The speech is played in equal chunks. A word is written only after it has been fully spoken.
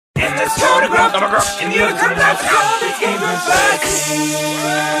And let's go to Grumps. And you come let's go. It's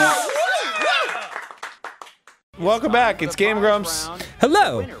GameGrumps. Welcome back, it's GameGrumps.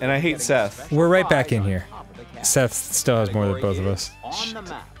 Hello! And I hate Seth. We're right back in here. Seth still has more than both of us. On the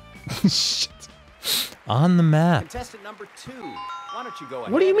map. Shit. On the map. Contestant number 2. Why don't you go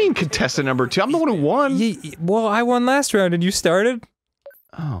ahead? What do you mean, contestant number 2? I'm the one who won. Well, I won last round and you started.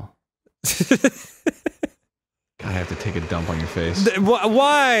 Oh. God, I have to take a dump on your face.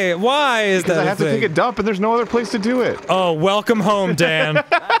 Why? Why is because that I have to take a dump and there's no other place to do it. Oh, welcome home, Dan.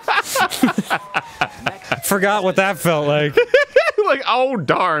 Forgot what that felt like. Like, oh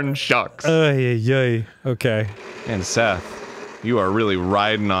darn shucks. Yay. Okay. And Seth, you are really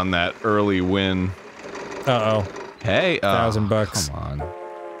riding on that early win. Uh-oh. Hey, $1,000. Come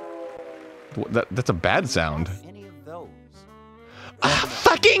on. That's a bad sound. Any of those?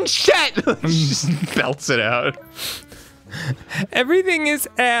 Fucking shit! She just belts it out. Everything is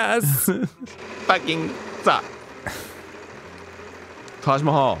ass. Fucking suck. Taj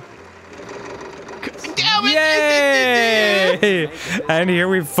Mahal. Damn it! Yay! And here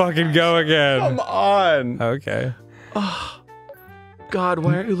we fucking go again. Come on. Okay. Oh, God,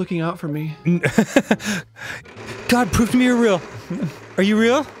 why aren't you looking out for me? God, prove to me you're real. Are you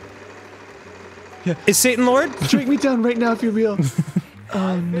real? Yeah. Is Satan Lord? Drink me down right now if you're real.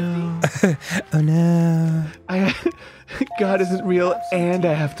 Oh no. Oh no. God isn't real and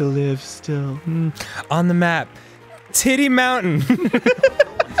I have to live still. On the map. Titty Mountain.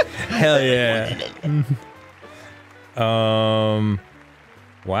 Hell yeah.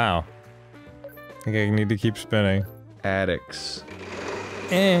 Wow. I think I need to keep spinning. Addicts.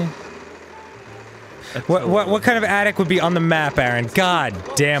 What kind of attic would be on the map, Aaron? God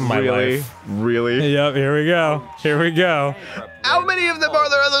damn my life. Really? Yep, here we go. Here we go. How many of them are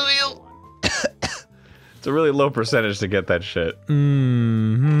there on the wheel? It's a really low percentage to get that shit.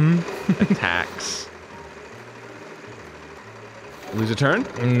 Mm-hmm. Attacks. Lose a turn?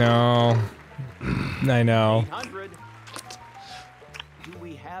 No. I know. 800. Do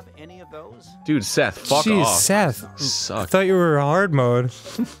we have any of those? Dude, Seth, fuck Jeez, off. Seth. Suck. I thought you were hard mode.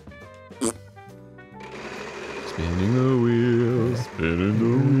 Spinning the wheel, spinning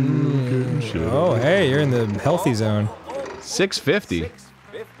the wheel, getting shit. Oh, hey, you're in the healthy zone. 650.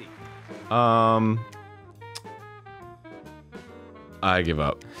 650. I give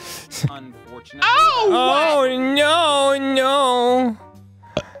up. Unfortunately. Oh, no.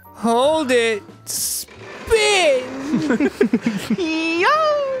 Hold it. Spin.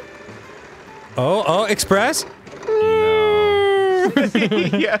 Oh, express?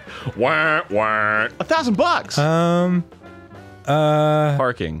 Yeah. Wah, wah. $1,000.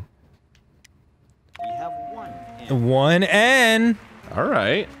 Parking. We have One N. All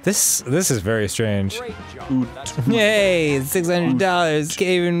right. This is very strange. Great job. Yay, $600. Can't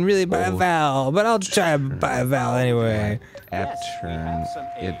even really buy a vowel, but I'll try to buy a vowel anyway. App turn.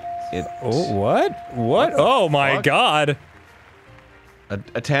 It. Oh, what? What? Oh my god.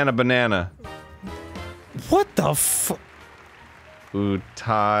 A Tana banana. What the f-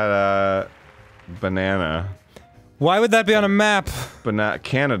 Utada banana. Why would that be on a map?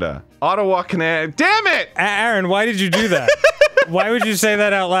 Canada. Ottawa, Canada. Damn it! Aaron, why did you do that? Why would you say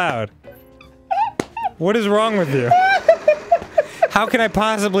that out loud? What is wrong with you? How can I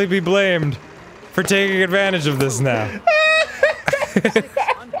possibly be blamed for taking advantage of this now?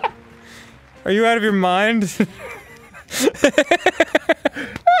 Are you out of your mind?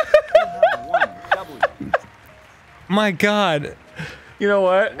 My god. You know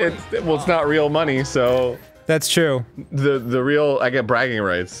what? It's not real money, so That's true. the real I get bragging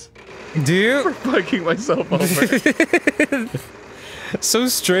rights. Do you? For fucking myself over. So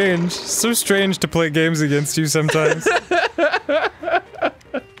strange. So strange to play games against you sometimes.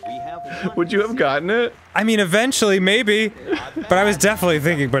 Would you have gotten it? I mean, eventually, maybe. But I was definitely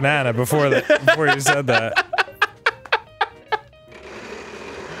thinking banana before you said that.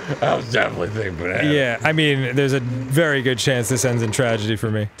 I was definitely thinking banana. Yeah, I mean, there's a very good chance this ends in tragedy for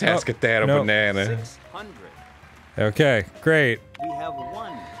me. Tascatana no. banana. 600. Okay, great. We have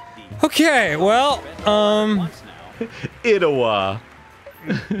one. Okay, well, Itawa.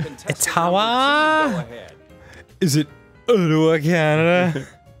 Ottawa? Is it Ottawa, Canada?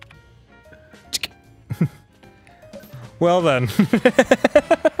 Well then.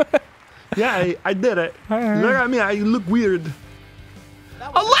 Yeah, I did it. Look at me, I look weird.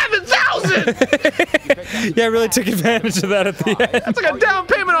 11,000! Yeah, I really took advantage of that at the end. That's like a down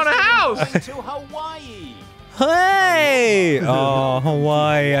payment on a house! To Hawaii. Hey! Oh,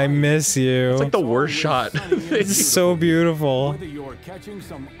 Hawaii, I miss you. It's like the worst shot. It's so beautiful.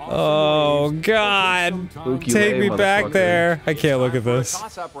 Oh, God. Spooky Take way, me back motherfucker. there. I can't look at this.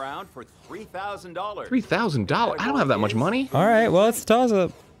 Toss-up round for $3,000. $3,000? I don't have that much money. Alright, well, it's a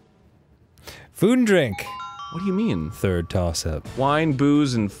toss-up. Food and drink. What do you mean? Third toss-up. Wine,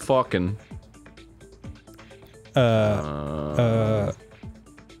 booze, and fucking.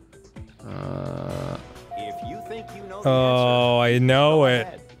 If you think you know the Oh, I know answer, it. go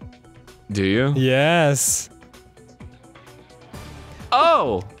ahead. Do you? Yes.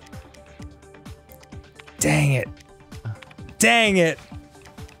 Oh! Dang it. Dang it.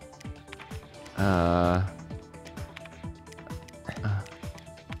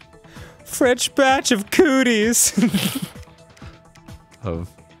 Fresh batch of cooties. Of.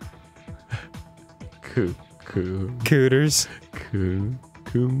 Coo. Cooters.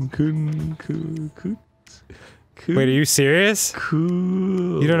 Wait, are you serious?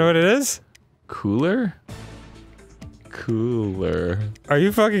 Cool. You don't know what it is? Cooler? Cooler. Are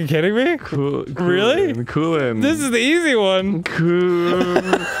you fucking kidding me? Really? Coolin'. This is the easy one. Cooler.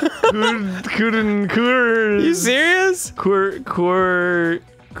 You serious?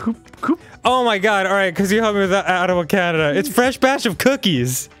 Oh my god, alright, because you helped me with that Ottawa, Canada. It's fresh batch of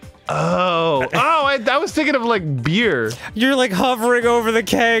cookies. Oh, I was thinking of like beer. You're like hovering over the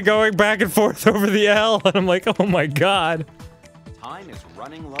K, going back and forth over the L, and I'm like, oh my god. Time is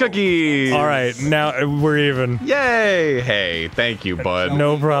running low. Cookies. Alright, now we're even. Yay! Hey, thank you, bud.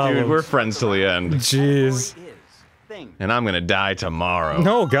 No problem. Dude, we're friends till the end. Jeez. Is thing. And I'm gonna die tomorrow.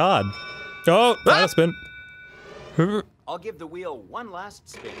 No, god. Oh, final spin. I'll give the wheel one last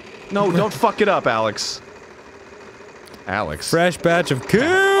spin. No, don't fuck it up, Alex. Alex. Fresh batch of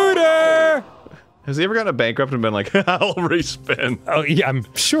cooter! Has he ever gotten a bankrupt and been like, I'll respin? Oh, yeah, I'm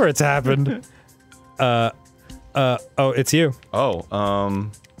sure it's happened. Oh, it's you. Oh,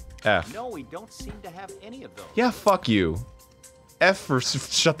 F. No, we don't seem to have any of those. Yeah, fuck you. F for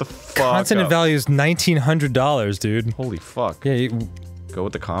shut the fuck Consonant up. value is $1,900, dude. Holy fuck. Yeah, Go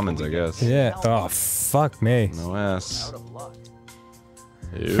with the commons, I guess. yeah. Oh, fuck me. No S. Out of luck.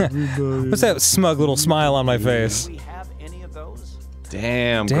 What's that smug little smile on my face? Do we have any of those?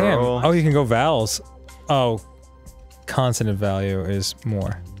 Damn, Damn. girl. Oh, you can go vowels. Oh, consonant value is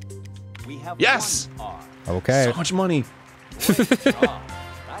more. We have Yes! one R. Okay. So much money. That's quite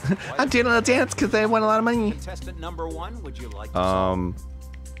I'm doing a dance because I won a lot of money. contestant number one. Would you like to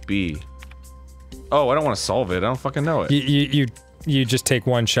B. Oh, I don't want to solve it. I don't fucking know it. You just take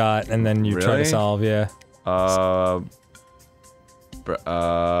one shot and then you try to Really? solve. Yeah.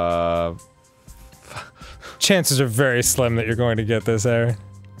 Chances are very slim that you're going to get this, Aaron.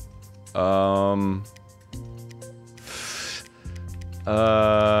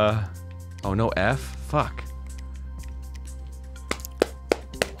 Oh no, F? Fuck.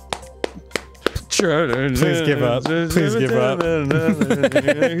 Please give up. Please give up.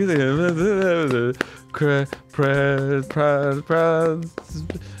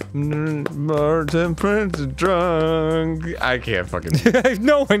 More temperance drunk. I can't fucking.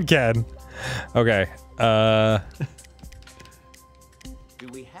 No one can. Okay. Do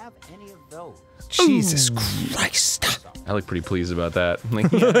we have any of those? Jesus Christ. I look pretty pleased about that.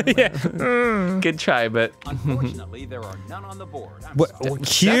 Like, Yeah. good try, but Unfortunately, there are none on the board. I'm What? sorry. that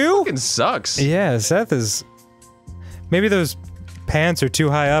Q? fucking sucks. Yeah, Seth is. Maybe those pants are too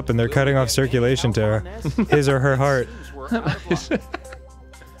high up and they're cutting off circulation to her. His or her heart. Seems we're out of luck.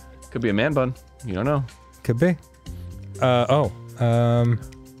 Could be a man bun. You don't know. Could be. I'm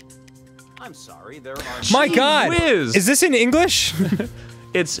sorry, there are My God! whiz. Is this in English?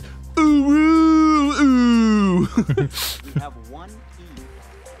 It's ooh ooh ooh. we have one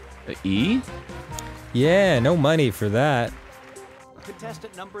E. E? Yeah, no money for that.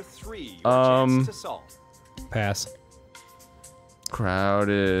 Contestant number 3. Your chance to solve. Pass.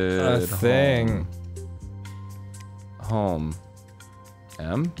 Crowded. A thing. Home.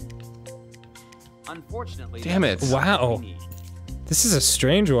 M? Unfortunately, Damn that's it. Wow. all we need. This is a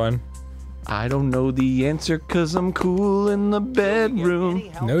strange one. I don't know the answer cause I'm cool in the Do we get bedroom. any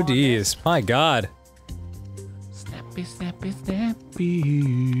help No on D's. My God. Snappy, snappy,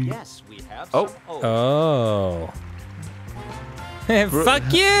 snappy. this? Yes, we have Oh. some O's. Oh.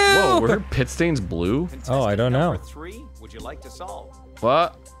 Fuck you! Whoa, were her pit stains blue? Oh, I don't know. Number 3, would you like to solve?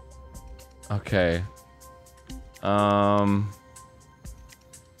 What? Okay.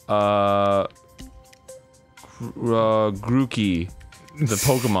 Grookey. The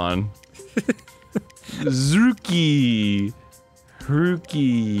Pokemon. Zruki.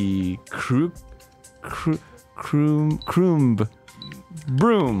 Hrookie. Kroomb.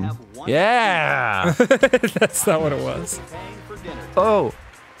 Broom. Yeah. That's not what it was. Paying for dinner. Oh.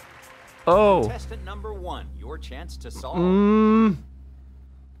 Oh. Contestant number 1, your chance to solve.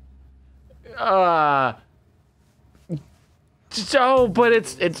 Oh, but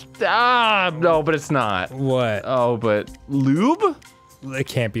it's no, but it's not. What? Oh, but lube? It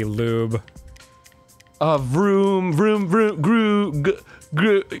can't be lube. Vroom,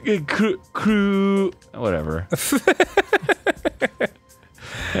 crew, whatever.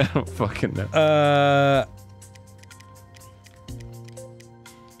 I don't fucking know.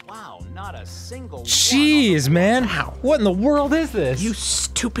 Wow, not a single Jeez, man. What in the world is this? You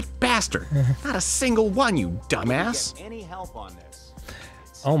stupid bastard. Not a single one, you dumbass. Get any help on this?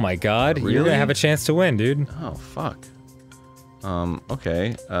 Oh my god, you're Really? gonna have a chance to win, dude. Oh, fuck.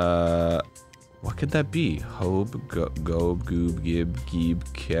 Okay. What could that be? Hobe, gobe, goob, gib, geeb,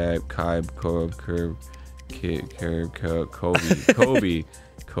 cab, kibe, cob, curb, Kobe,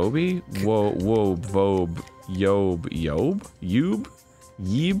 Kobe, wobe, vobe, yob, yeeb,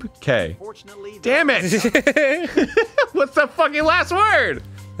 K. Fortunately, Damn it! What's the fucking last word?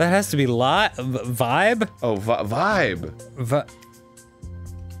 That has to be vibe? Oh, vibe. Vi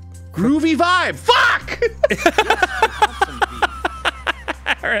Groovy vibe. Fuck!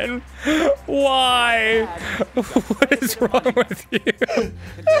 Aaron, why? What is wrong with you?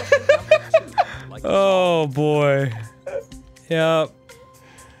 Oh boy. Yep.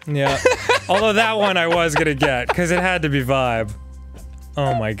 Yeah. Although that one I was gonna get, because it had to be vibe.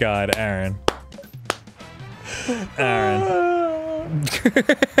 Oh my god, Aaron. Aaron.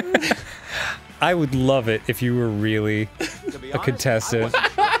 I would love it if you were really a contestant.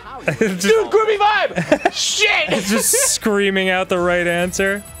 Dude, groovy vibe! Shit! Just screaming out the right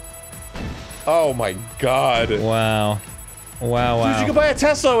answer. Oh my god. Wow. Wow, Dude, you wow. can buy a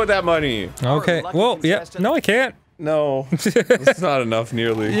Tesla with that money. Okay, well, yeah. No, I can't. No, it's not enough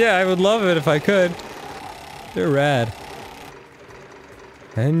nearly. Yeah, I would love it if I could. They're rad.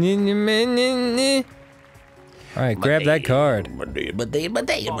 Alright, grab that card.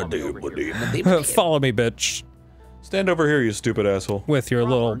 Follow me, bitch. Stand over here, you stupid asshole. With your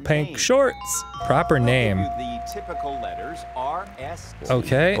little pink shorts. Proper name. The typical letters R, S, T,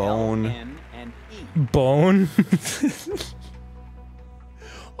 Okay. Bone. N, and E. Bone.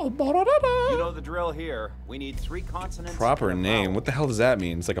 You know the drill here. We need 3 consonants. Proper and a name. vowel. What the hell does that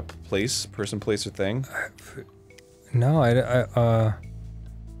mean? It's like a place, person, place, or thing. No,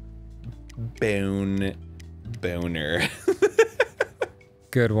 Boner.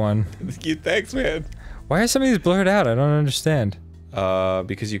 good one. Thanks, man. Why are some of these blurred out? I don't understand.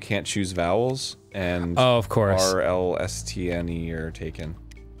 Because you can't choose vowels, and Oh, of course. R, L, S, T, N, E are taken.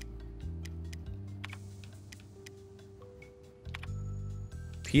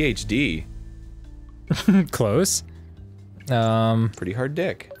 PhD. Close. Pretty hard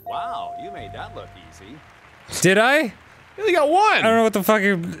dick. Wow, you made that look easy. Did I? You only got one! I don't know what the fuck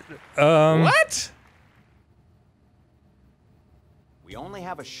What? We only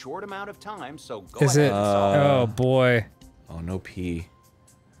have a short amount of time, so go Is ahead it? and solve. Oh boy. Oh, no P.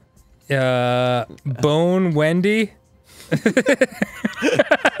 Bone Wendy?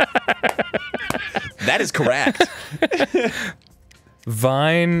 That is correct.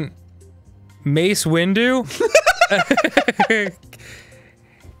 Vine Mace Windu?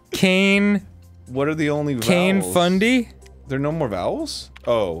 Kane What are the only vowels? Kane Fundy? There are no more vowels?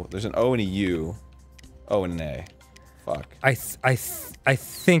 Oh, there's an O and a U. O and an A. Fuck. I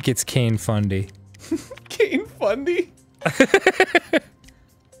think it's Kane Fundy. Kane Fundy?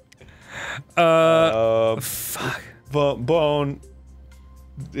 Fuck. Bone.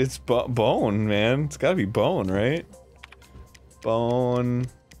 It's bone, man. It's gotta be bone, right? Bone.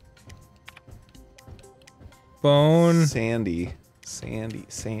 Bone. Sandy.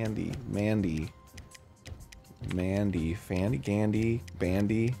 Mandy. Fandy, Gandy,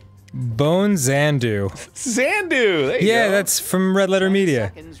 Bandy. Bone Zandu. Zandu! There you Yeah, go. that's from Red Letter 10 Media.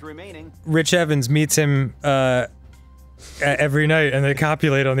 seconds remaining. Rich Evans meets him every night and they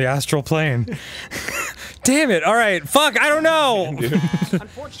copulate on the astral plane. Damn it, alright, fuck, I don't know!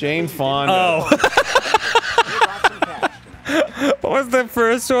 Unfortunately, Jane you didn't Fonda. Oh. You got some cash tonight. What was the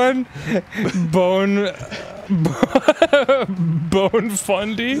first one? Bone... Bone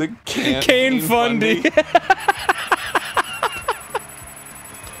Fundy? Kane Fundy.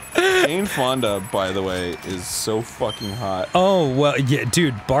 Jane Fonda, by the way, is so fucking hot. Oh, well, yeah,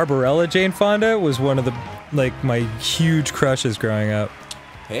 dude, Barbarella Jane Fonda was one of the, like, my huge crushes growing up.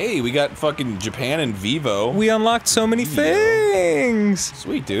 Hey, we got fucking Japan and Vivo. We unlocked so many things!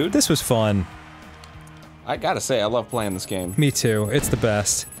 Sweet, dude. This was fun. I gotta say, I love playing this game. Me too, it's the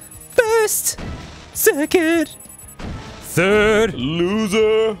best. First, second, Third.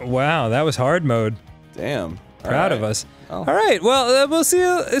 Loser. Wow, that was hard mode. Damn. Proud of us. Well. All right. Well, we'll see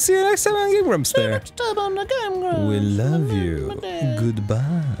you next time on GameGrumps. There. Next time on the GameGrumps. We love you.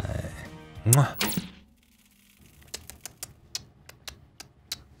 Goodbye. Mwah.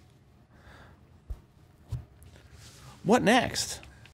 What next?